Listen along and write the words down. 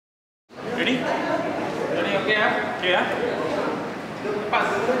Ready? Ready, okay ya? Okay ya? Lepas.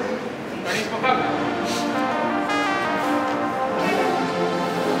 Ready, smoke up.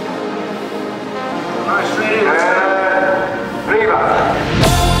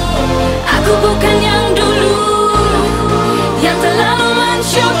 Aku bukan yang dulu yang terlalu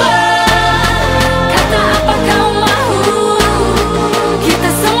mencoba. Kata apa kau mahu, kita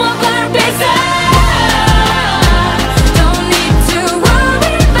semua berbeza. Don't need to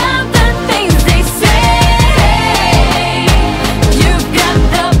worry about the things they say. You've got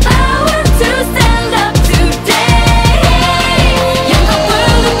the power to stand up today. Yang kau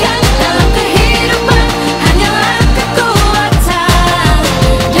perlukan dalam kehidupan hanyalah kekuatan.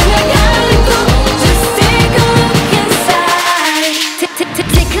 Jangan galiku, just take a look inside.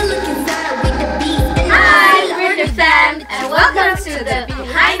 Take a look inside with the beat. Hi, we're the fam, and welcome to the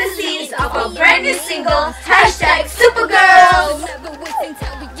behind the scenes of a brand new single, #Supergirls.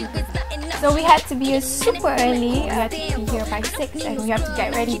 So we had to be here super early. We had to be here by 6 and we have to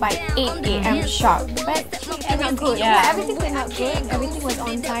get ready by 8 AM sharp. But it turned out good. Yeah, everything turned out good. Everything was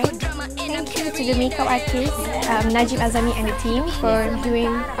on time. Thank you to the makeup artist, Najib Azami and the team for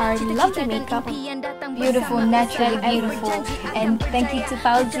doing our lovely makeup. Beautiful, naturally beautiful. And thank you to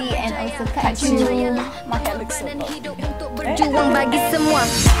Fauzi and also Kak Ju. My hair looks so good. Berjuang bagi semua.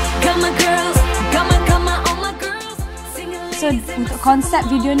 Come on girls, come on all my girls. So untuk konsep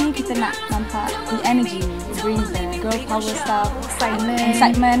video ni kita nak nampak the energy, bring the girl power stuff,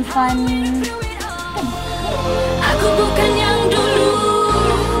 excitement, fun. Aku bukan yang dulu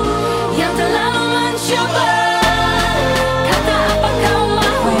yang terlalu mencoba. Kata apa kau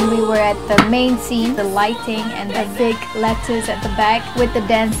mahu. When we were at the main scene, the lighting and the big letters at the back with the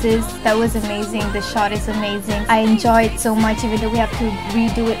dances, that was amazing. The shot is amazing. I enjoyed so much, even though we have to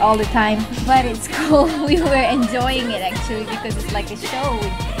redo it all the time. But it's cool. We were enjoying it actually because it's like a show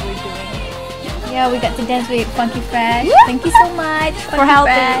we're doing. Yeah, we got to dance with Funky Fresh. Thank you so much for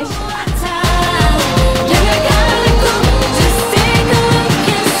helping. Jangan galiku, just take a look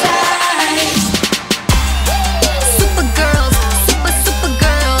inside. Supergirls,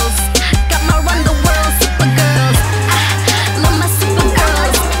 supergirls, got my run the world. Supergirls, love my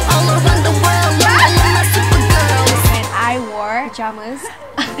supergirls, all around the world. Love my supergirls. And I wore pajamas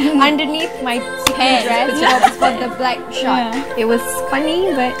underneath my pants dress for the black shot. It was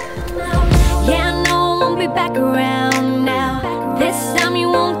funny, but Yeah, I know I won't be back around now. This time you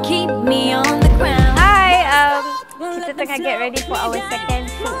won't keep me on the ground. hi, kita tengah get ready for our second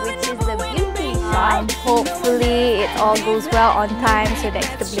shoot, which is the beauty shot. Hopefully it all goes well on time so that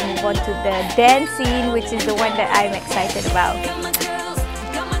kita boleh move on to the dance scene, which is the one that I'm excited about.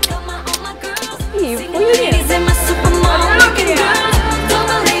 Ladies in my supermodel looking girls. Don't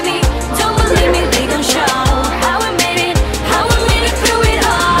believe me, they gon' show how we made it through it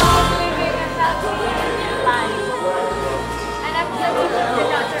all.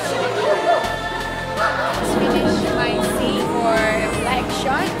 Finished my scene for black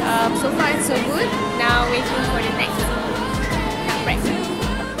shot. So far it's so good. Now waiting for the next scene. Right.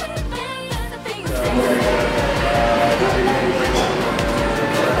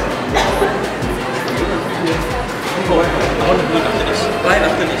 I want to do it after this. Right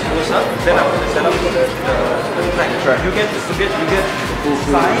after this goes up, then after the setup, the track. You get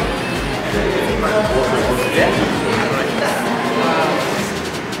side.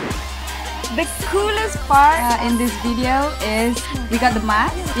 The coolest part in this video is we got the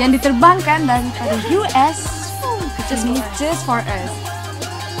mask yang diterbangkan daripada US just for us.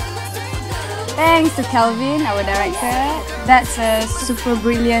 Thanks to Kelvin, our director. That's a super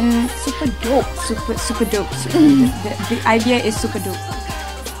brilliant, super dope. The idea is super dope.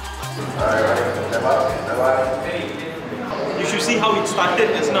 You should see how it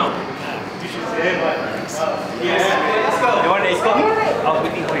started just now. You should see what? Yes. Let's go. You want to escort? I was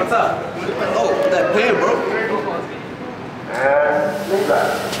waiting for you. What's up? Oh, that player, bro.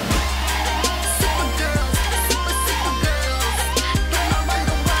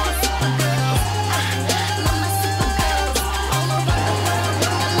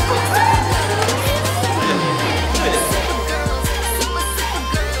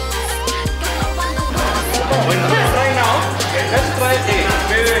 Try now. Let's try it.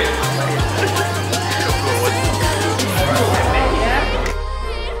 Wait.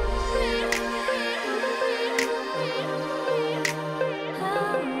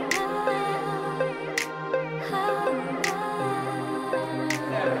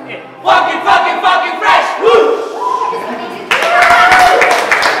 Fucking fresh! Woo!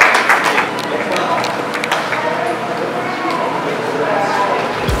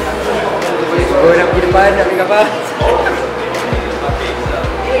 Oh, nak pergi depan, nak pergi kapal.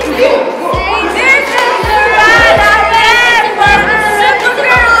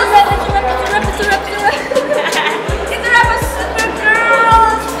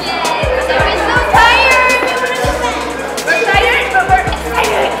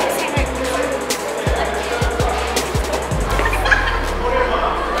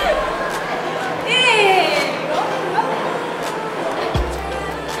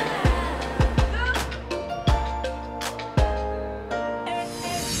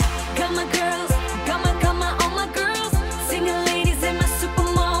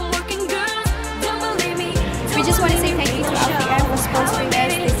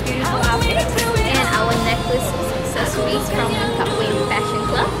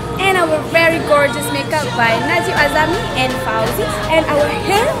 gorgeous makeup by Najib Azami and Fauzi, and our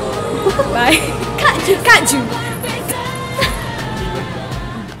hair by Kak Ju.